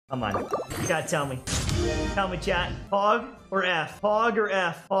Come on. You gotta tell me. Tell me, chat. Hog or F? Hog or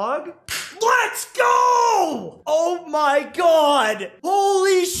F? Hog? Let's go! Oh my god!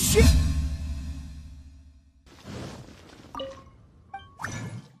 Holy shit!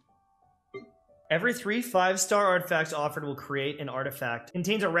 Every 3 5-star artifacts offered will create an artifact.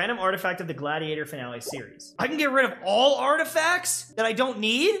 Contains a random artifact of the Gladiator Finale series. I can get rid of all artifacts that I don't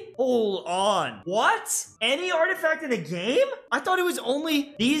need? Hold on. What? Any artifact in the game? I thought it was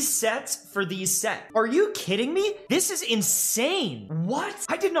only these sets for these sets. Are you kidding me? This is insane. What?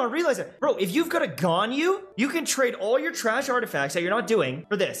 I did not realize that. Bro, if you've got a Ganyu, you can trade all your trash artifacts that you're not doing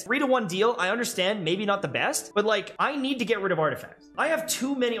for this. 3-to-1 deal, I understand, maybe not the best, but like, I need to get rid of artifacts. I have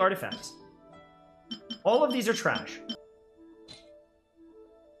too many artifacts. All of these are trash.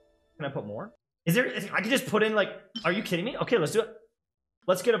 Can I put more? Is there, I can just put in like, are you kidding me? Okay, let's do it.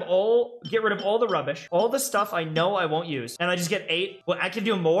 Let's get rid of all the rubbish, all the stuff I know I won't use. And I just get 8. Well, I can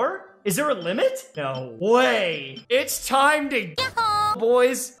do more? Is there a limit? No way. It's time to,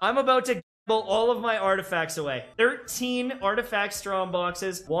 boys. I'm about to all of my artifacts away. 13 artifact strong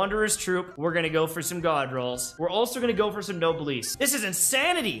boxes. Wanderer's Troop. We're gonna go for some god rolls. We're also gonna go for some noblesse. This is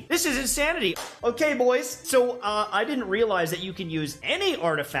insanity. This is insanity. Okay, boys. So I didn't realize that you can use any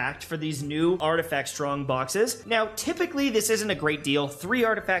artifact for these new artifact strong boxes. Now, typically this isn't a great deal. 3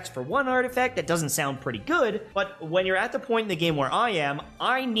 artifacts for 1 artifact. That doesn't sound pretty good. But when you're at the point in the game where I am,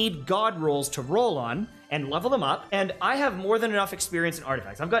 I need god rolls to roll on and level them up, and I have more than enough experience in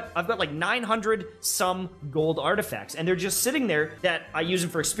artifacts. I've got like 900 some gold artifacts, and they're just sitting there that I use them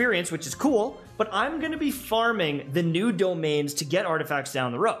for experience, which is cool, but I'm gonna be farming the new domains to get artifacts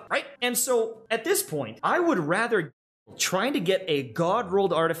down the road, right? And so at this point, I would rather trying to get a god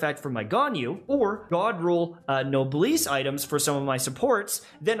rolled artifact for my Ganyu or god roll noblesse items for some of my supports,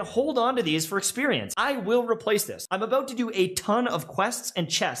 then hold on to these for experience. I will replace this. I'm about to do a ton of quests and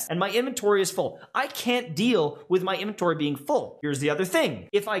chests, and my inventory is full. I can't deal with my inventory being full. Here's the other thing.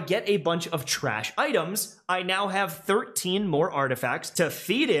 If I get a bunch of trash items, I now have 13 more artifacts to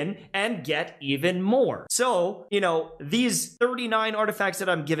feed in and get even more. So, you know, these 39 artifacts that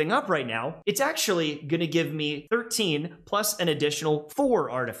I'm giving up right now, it's actually gonna give me 13 plus an additional 4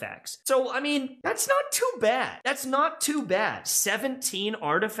 artifacts. So, I mean, that's not too bad. That's not too bad. 17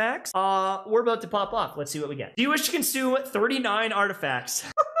 artifacts? We're about to pop off. Let's see what we get. Do you wish to consume 39 artifacts?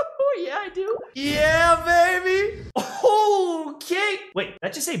 Yeah, I do. Yeah, baby. Okay. Wait,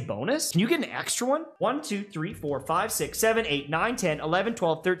 that just say bonus? Can you get an extra one? 1, 2, 3, 4, 5, 6, 7, 8, 9, 10, 11,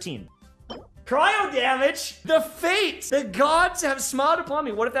 12, 13. Cryo damage! The fate! The gods have smiled upon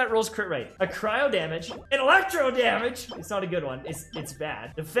me. What if that rolls crit rate? A cryo damage, an electro damage. It's not a good one. It's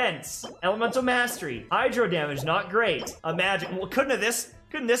bad. Defense, elemental mastery, hydro damage, not great. A magic. Well, couldn't this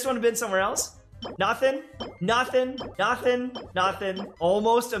one have been somewhere else? Nothing, nothing, nothing, nothing.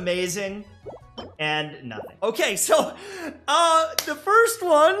 Almost amazing. And nothing. Okay, so the first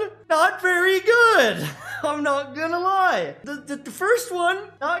one, not very good. I'm not gonna lie. The first one,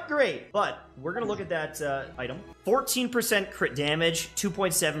 not great. But we're gonna look at that item. 14% crit damage,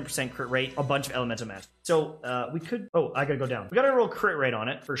 2.7% crit rate, a bunch of elemental mastery. So we could, oh, I gotta go down. We gotta roll crit rate on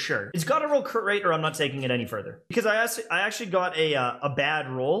it for sure. It's gotta roll crit rate or I'm not taking it any further. Because I actually got a bad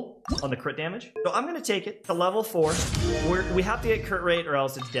roll on the crit damage. So I'm gonna take it to level 4. We have to get crit rate or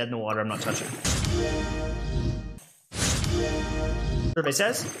else it's dead in the water. I'm not touching it. Survey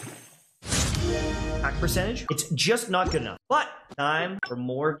says attack percentage, it's just not good enough. But time for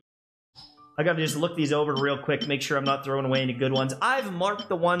more. I gotta just look these over real quick, make sure I'm not throwing away any good ones. I've marked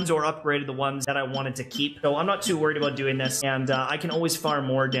the ones or upgraded the ones that I wanted to keep, so I'm not too worried about doing this, and I can always farm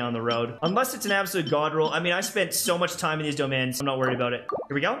more down the road. Unless it's an absolute god roll. I mean, I spent so much time in these domains, I'm not worried about it.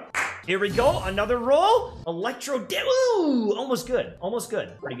 Here we go. Here we go, another roll. Electro, ooh, almost good, almost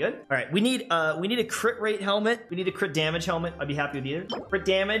good. Pretty good. All right, we need a crit rate helmet. We need a crit damage helmet. I'd be happy with either. Crit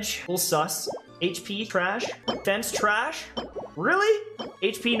damage, full sus. HP, trash. Defense, trash. Really?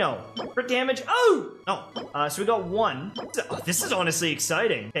 HP, no. Crit damage, oh! No. So we got 1. Oh, this is honestly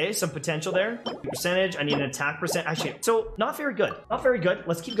exciting. Okay, some potential there. Percentage, I need an attack percent. Actually, so not very good. Not very good.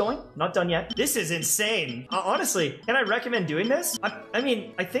 Let's keep going. Not done yet. This is insane. Honestly, can I recommend doing this? I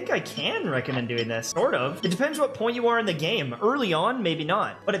mean, I think I can recommend doing this. Sort of. It depends what point you are in the game. Early on, maybe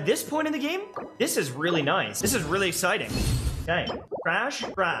not. But at this point in the game, this is really nice. This is really exciting. Okay. Trash,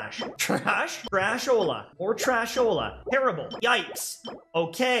 trash, trash, trashola, or trashola. Terrible. Yikes.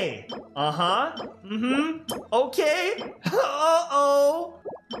 Okay. Uh-huh. Mm-hmm. Okay. Uh-oh.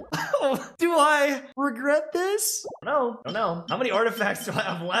 Do I regret this? No. I don't know. How many artifacts do I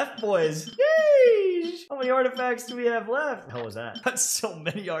have left, boys? Yeesh. How many artifacts do we have left? What the hell was that? That's so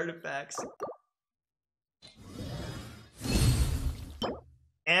many artifacts.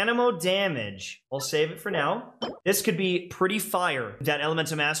 Animo damage. I'll save it for now. This could be pretty fire. That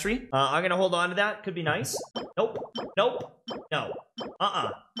Elemental Mastery. I'm gonna hold on to that. Could be nice. Nope. Nope. No.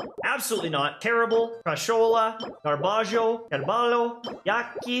 Absolutely not. Terrible. Crashola. Garbaggio. Carballo.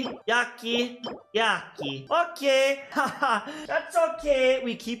 Yaki. Okay. Haha. That's okay.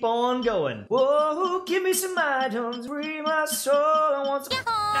 We keep on going. Whoa, give me some items. Free my soul. I want some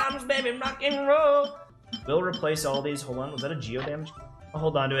items, baby. Rock and roll. We'll replace all these. Hold on. Was that a geo damage? I'll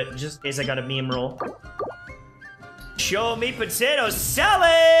hold on to it just in case I got a meme roll. Show me potato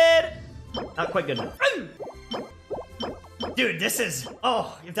salad! Not quite good enough. Dude, this is...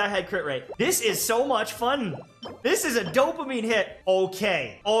 Oh, if that had crit rate. This is so much fun. This is a dopamine hit.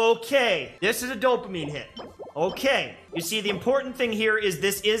 Okay. This is a dopamine hit. Okay. You see, the important thing here is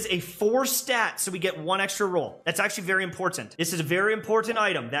this is a 4 stat, so we get 1 extra roll. That's actually very important. This is a very important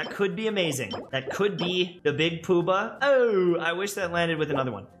item. That could be amazing. That could be the big pooba. Oh, I wish that landed with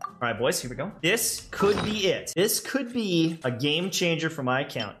another one. All right, boys, here we go. This could be it. This could be a game changer for my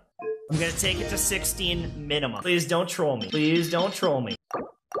account. I'm gonna take it to 16 minimum. Please don't troll me. Please don't troll me.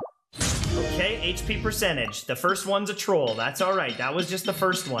 Okay, HP percentage. The first one's a troll. That's all right. That was just the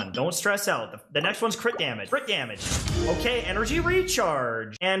first one. Don't stress out. The next one's crit damage. Crit damage. Okay, energy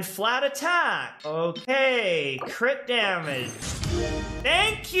recharge. And flat attack. Okay, crit damage.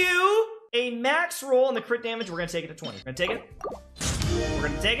 Thank you! A max roll on the crit damage. We're gonna take it to 20. We're gonna take it. We're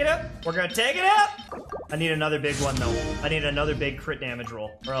gonna take it up. We're gonna take it up. I need another big one, though. I need another big crit damage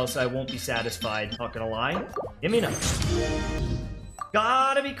roll, or else I won't be satisfied. Not gonna lie. Give me another.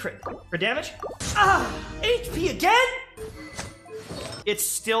 Gotta be crit. Crit damage. HP again? It's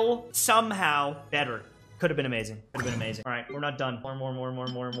still somehow better. Could have been amazing. Could have been amazing. All right, we're not done. More.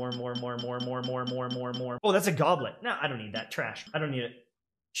 Oh, that's a goblet. No, I don't need that. Trash. I don't need it.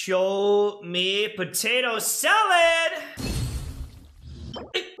 Show me potato salad.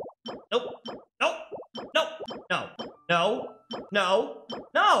 No.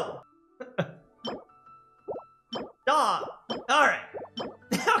 Stop. All right.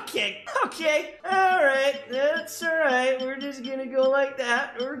 Okay. All right. That's all right. We're just gonna go like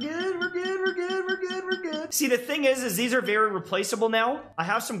that. We're good. See, the thing is these are very replaceable now. I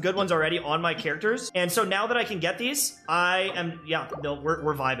have some good ones already on my characters. And so now that I can get these, we're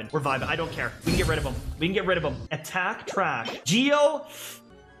vibing. We're vibing. I don't care. We can get rid of them. Attack trash. Geo,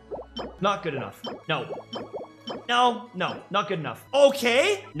 not good enough. No, not good enough.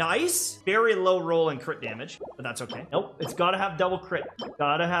 Okay, nice. Very low roll in crit damage, but that's okay. Nope, it's gotta have double crit.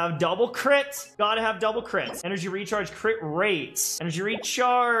 Energy recharge crit rates. Energy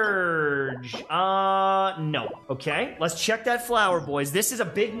recharge. No. Okay, let's check that flower, boys. This is a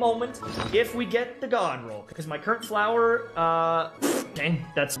big moment if we get the god roll, because my current flower, dang,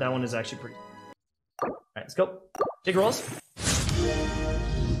 that one is actually pretty. All right, let's go. Big rolls.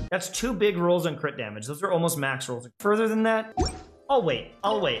 That's 2 big rolls on crit damage. Those are almost max rolls. Further than that, I'll wait.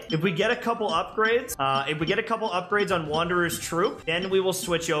 If we get a couple upgrades, on Wanderer's Troop, then we will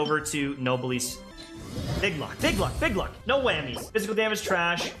switch over to Nobilis. Big luck. No whammies. Physical damage,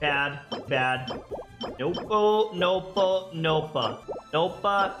 trash. Bad. Nope.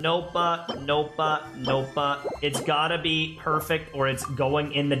 It's gotta be perfect or it's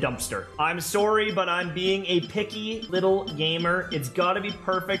going in the dumpster. I'm sorry, but I'm being a picky little gamer. It's gotta be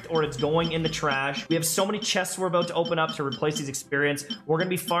perfect or it's going in the trash. We have so many chests we're about to open up to replace these experience. We're gonna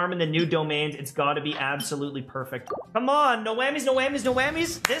be farming the new domains. It's gotta be absolutely perfect. Come on, no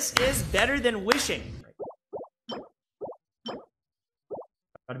whammies. This is better than wishing.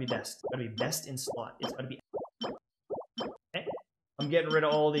 Gotta be best in slot. It's gotta be. Okay. I'm getting rid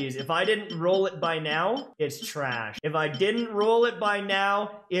of all these. If I didn't roll it by now, it's trash. If I didn't roll it by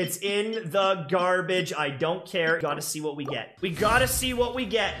now, it's in the garbage. I don't care. Gotta see what we get. We gotta see what we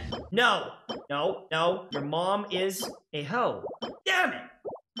get. No. Your mom is a hoe. Damn it.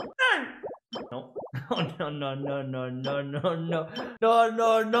 No.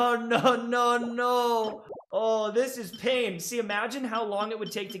 No. Oh, this is pain. See, imagine how long it would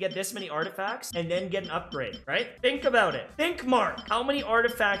take to get this many artifacts and then get an upgrade, right? Think about it. Think, Mark, how many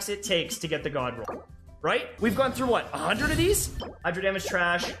artifacts it takes to get the god roll, right? We've gone through, what, 100 of these? Hydro damage,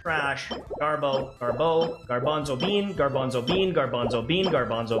 trash, garbo, garbanzo bean.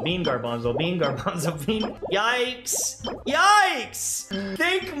 Yikes!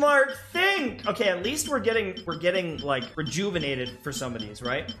 Think, Mark, think! Okay, at least we're getting, like, rejuvenated for some of these,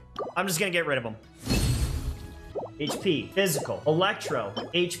 right? I'm just gonna get rid of them. HP, physical, electro,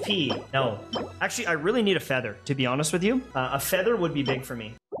 HP. No. Actually, I really need a feather, to be honest with you. A feather would be big for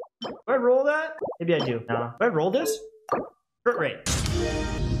me. Do I roll that? Maybe I do. Nah. Do I roll this? Crit rate.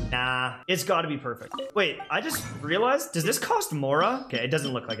 Nah. Nah, it's got to be perfect. Wait, I just realized, does this cost Mora? Okay, it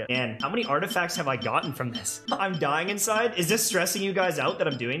doesn't look like it. Man, how many artifacts have I gotten from this? I'm dying inside. Is this stressing you guys out that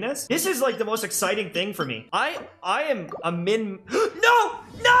I'm doing this? This is like the most exciting thing for me. I am a min. No!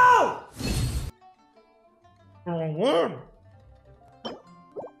 No! Wrong one.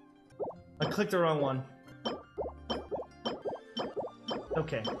 I clicked the wrong one.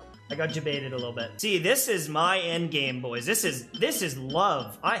 Okay. I got debated a little bit. See, this is my end game, boys. This is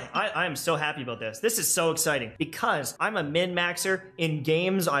love. I am so happy about this. This is so exciting because I'm a min-maxer. In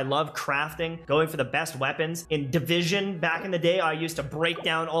games, I love crafting, going for the best weapons. In Division, back in the day, I used to break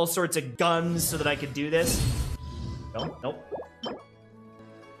down all sorts of guns so that I could do this. No, nope.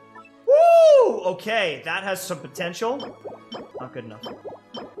 Woo! Okay, that has some potential. Not good enough.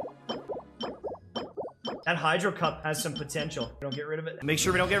 That Hydro Cup has some potential. We don't get rid of it. Make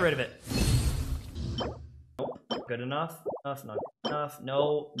sure we don't get rid of it. Nope. Good enough. Enough, not good enough.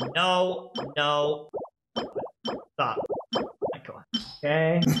 No. No. No. Stop. Come on.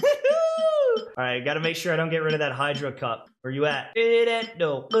 Okay. Alright, gotta make sure I don't get rid of that Hydro Cup. Where you at? Is it at?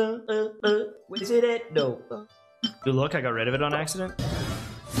 No. Where's it at? No. Dude, look, I got rid of it on accident.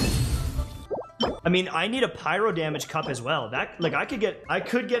 I mean, I need a pyro damage cup as well. That, like, I could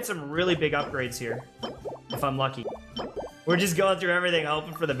get some really big upgrades here if I'm lucky. We're just going through everything,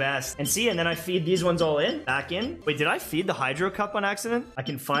 hoping for the best. And see, and then I feed these ones all in, back in. Wait, did I feed the Hydro Cup on accident? I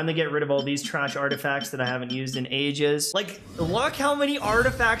can finally get rid of all these trash artifacts that I haven't used in ages. Like, look how many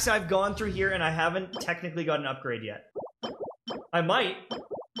artifacts I've gone through here and I haven't technically got an upgrade yet. I might.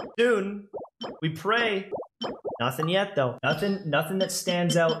 Soon. We pray. Nothing yet, though. Nothing that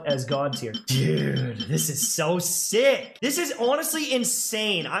stands out as God's here. Dude, this is so sick. This is honestly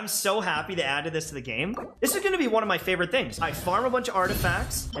insane. I'm so happy to add this to the game. This is going to be one of my favorite things. I farm a bunch of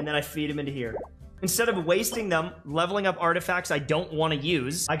artifacts, and then I feed them into here. Instead of wasting them, leveling up artifacts I don't want to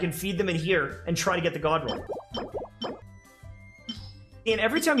use, I can feed them in here and try to get the God roll. And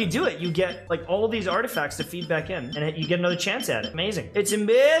every time you do it, you get, like, all of these artifacts to feed back in, and you get another chance at it. Amazing. It's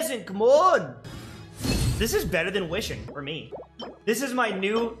amazing. Come on. This is better than wishing for me. This is my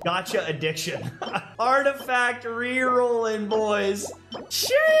new gacha addiction. Artifact re-rolling, boys.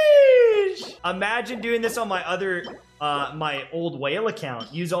 Sheesh. Imagine doing this on my other, my old whale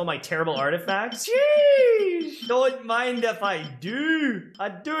account. Use all my terrible artifacts. Sheesh. Don't mind if I do. I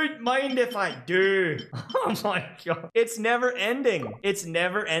don't mind if I do. Oh my god. It's never ending. It's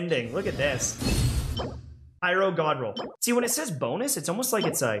never ending. Look at this. Pyro God roll. See, when it says bonus, it's almost like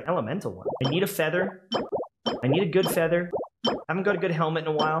it's a elemental one. I need a feather. I need a good feather. Haven't got a good helmet in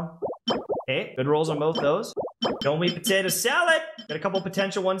a while. Okay, good rolls on both those. Don't eat potato salad. Got a couple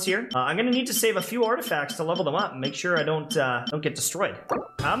potential ones here. I'm gonna need to save a few artifacts to level them up and make sure I don't get destroyed.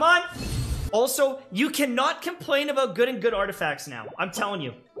 Come on. Also, you cannot complain about good artifacts now. I'm telling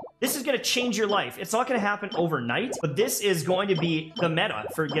you. This is going to change your life. It's not going to happen overnight, but this is going to be the meta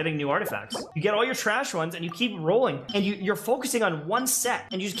for getting new artifacts. You get all your trash ones and you keep rolling and you're focusing on one set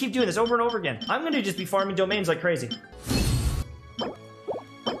and you just keep doing this over and over again. I'm going to just be farming domains like crazy.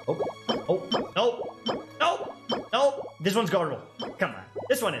 Oh, no, no, no. This one's God roll. Come on.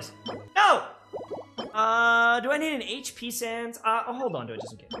 This one is. No! Do I need an HP sands? I'll hold on to it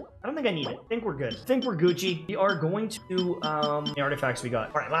just in case. I don't think I need it. I think we're good. I think we're Gucci. We are going to, the artifacts we got.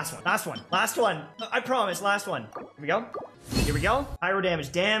 All right, last one. I promise, last one. Here we go. Here we go. Pyro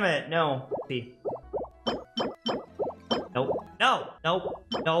damage. Damn it. No. See. Nope. No. Nope.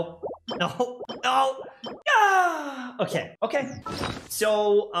 Nope. No. No. Ah! Okay.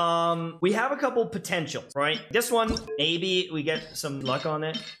 So, we have a couple potentials, right? This one, maybe we get some luck on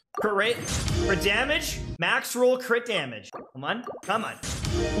it. Crit rate for damage, max roll crit damage. Come on.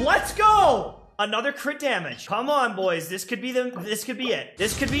 Let's go! Another crit damage. Come on, boys. This could be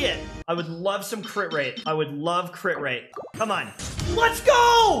it. I would love some crit rate. I would love crit rate. Come on. Let's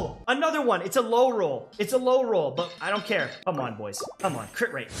go! Another one. It's a low roll, but I don't care. Come on, boys. Come on.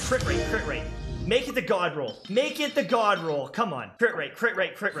 Crit rate. Make it the God roll. Come on. Crit rate.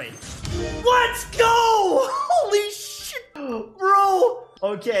 Let's go! Holy shit. Bro.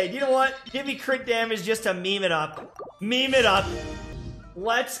 Okay, you know what? Give me crit damage just to meme it up.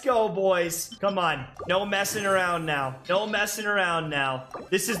 Let's go, boys. Come on. No messing around now.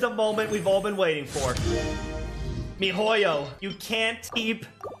 This is the moment we've all been waiting for. MiHoYo, you can't keep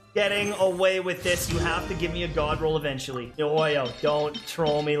getting away with this. You have to give me a God roll eventually. MiHoYo, don't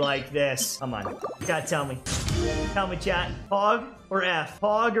troll me like this. Come on. You gotta tell me. Tell me, chat. Hog or F?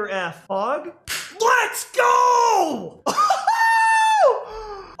 Hog? Let's go!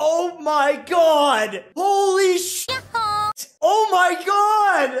 Oh my god! Holy shit! Oh my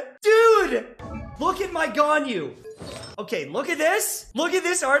god! Dude! Look at my Ganyu! Okay, look at this. Look at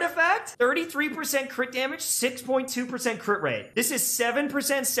this artifact. 33% crit damage, 6.2% crit rate. This is 7%,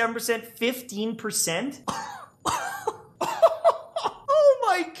 7%, 15%. Oh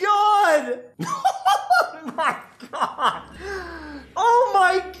my god. Oh my god. Oh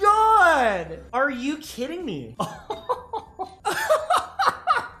my god. Are you kidding me? Are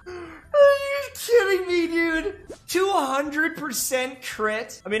you kidding me, dude? 200%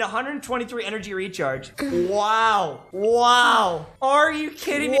 crit. I mean, 123 energy recharge. Wow. Wow. Are you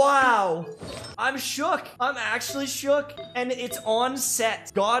kidding me? Wow. I'm shook. I'm actually shook. And it's on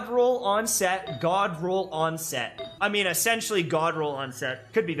set. God roll on set. God roll on set. I mean, essentially God roll on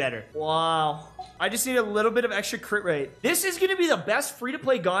set. Could be better. Wow. I just need a little bit of extra crit rate. This is gonna be the best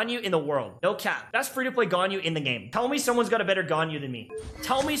free-to-play Ganyu in the world. No cap. Best free-to-play Ganyu in the game. Tell me someone's got a better Ganyu than me.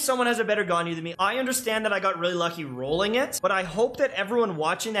 Tell me someone has a better Ganyu than me. I understand that I got really lucky rolling it, but I hope that everyone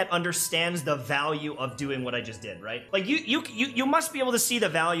watching that understands the value of doing what I just did, right? Like, you must be able to see the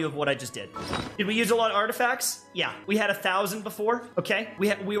value of what I just did. Did we use a lot of artifacts? Yeah. We had 1,000 before, okay?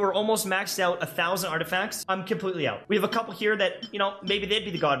 We were almost maxed out 1,000 artifacts. I'm completely out. We have a couple here that, you know, maybe they'd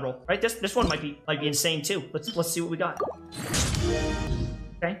be the God roll, right? This one might be insane too. Let's see what we got.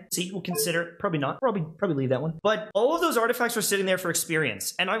 Okay, see, we'll consider, probably not, probably leave that one. But all of those artifacts are sitting there for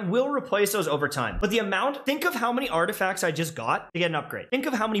experience, and I will replace those over time. But the amount, think of how many artifacts I just got to get an upgrade. Think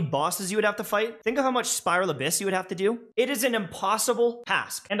of how many bosses you would have to fight. Think of how much Spiral Abyss you would have to do. It is an impossible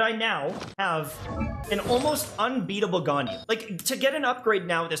task. And I now have an almost unbeatable Ganyu. Like, to get an upgrade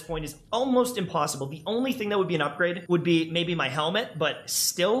now at this point is almost impossible. The only thing that would be an upgrade would be maybe my helmet, but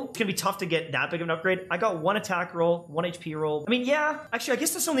still, it's gonna be tough to get that big of an upgrade. I got 1 attack roll, 1 HP roll. I mean, yeah, actually, I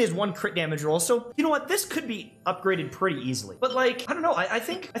guess this only has 1 crit damage roll, so you know what? This could be upgraded pretty easily. But like, I don't know. I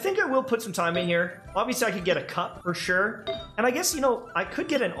think I will put some time in here. Obviously, I could get a cup for sure, and I guess, you know, I could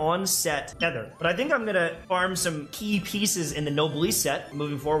get an on-set feather. But I think I'm gonna farm some key pieces in the Noblesse set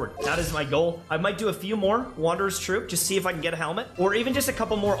moving forward. That is my goal. I might do a few more Wanderer's Troop, just see if I can get a helmet, or even just a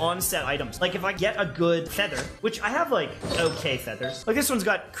couple more on-set items. Like if I get a good feather, which I have like okay feathers. Like this one's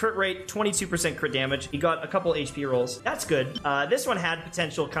got crit rate, 22% crit damage. He got a couple HP rolls. That's good. This one had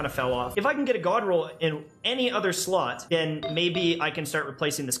potential, kind of fell off. If I can get a God roll in any other slot, then maybe I can start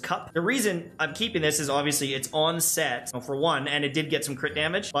replacing this cup. The reason I'm keeping this is obviously it's on set, well, for one, and it did get some crit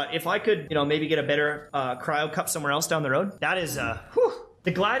damage. But if I could, you know, maybe get a better cryo cup somewhere else down the road, that is, whew.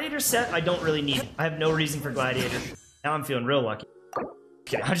 The Gladiator set, I don't really need. I have no reason for Gladiator. Now I'm feeling real lucky.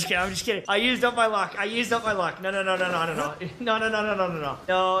 I'm just kidding. I'm just kidding. I used up my luck. I used up my luck. No. No.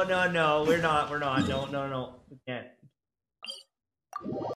 We're not. We can't.